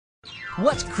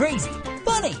What's crazy,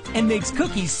 funny, and makes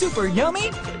cookies super yummy?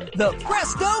 The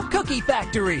Presto Cookie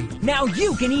Factory! Now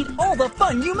you can eat all the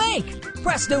fun you make!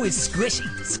 Presto is squishy,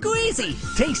 squeezy,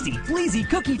 tasty, fleazy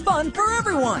cookie fun for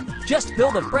everyone! Just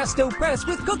fill the Presto press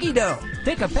with cookie dough,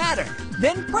 pick a pattern,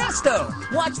 then presto!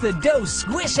 Watch the dough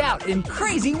squish out in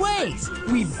crazy ways!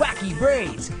 Weave wacky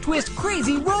braids, twist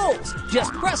crazy rolls!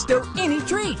 Just presto any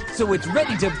treat, so it's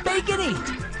ready to bake and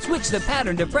eat! Switch the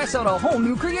pattern to press out a whole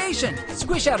new creation.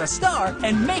 Squish out a star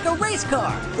and make a race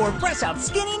car. Or press out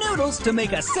skinny noodles to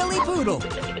make a silly poodle.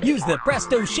 Use the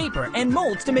Presto shaper and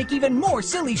molds to make even more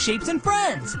silly shapes and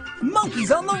friends.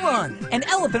 Monkeys on the run. An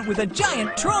elephant with a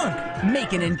giant trunk.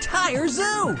 Make an entire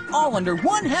zoo. All under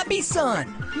one happy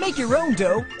sun. Make your own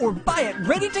dough or buy it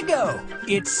ready to go.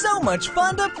 It's so much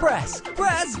fun to press,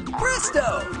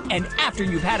 presto! And after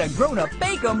you've had a grown-up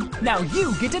bake 'em, now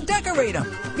you get to decorate 'em.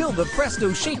 Fill the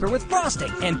Presto shaper with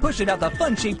frosting and push it out the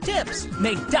fun-shaped tips.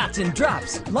 Make dots and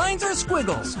drops, lines or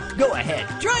squiggles. Go ahead,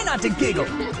 try not to giggle.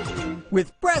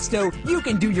 With Presto, you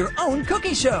can do your own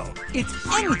cookie show. It's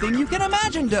anything you can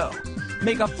imagine dough.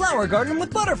 Make a flower garden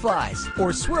with butterflies,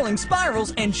 or swirling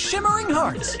spirals and shimmering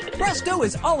hearts. Presto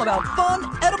is all about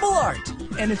fun, edible art.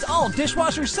 And it's all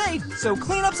dishwasher safe, so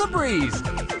cleanup's a breeze.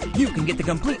 You can get the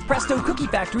complete Presto Cookie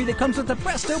Factory that comes with the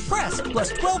Presto Press, plus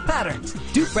 12 patterns.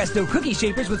 2 Presto Cookie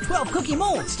Shapers with 12 cookie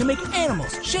molds to make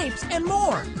animals, shapes, and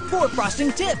more. 4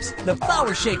 frosting tips, the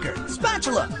flour shaker,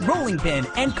 spatula, rolling pin,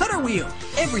 and cutter wheel.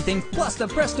 Everything plus the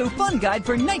Presto Fun Guide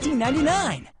for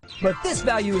 $19.99. But this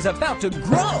value is about to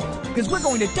grow, because we're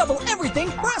going to double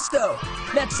everything presto!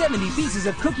 That's 70 pieces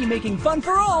of cookie making fun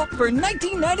for all for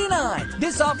 $19.99.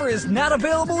 This offer is not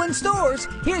available in stores.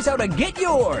 Here's how to get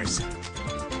yours.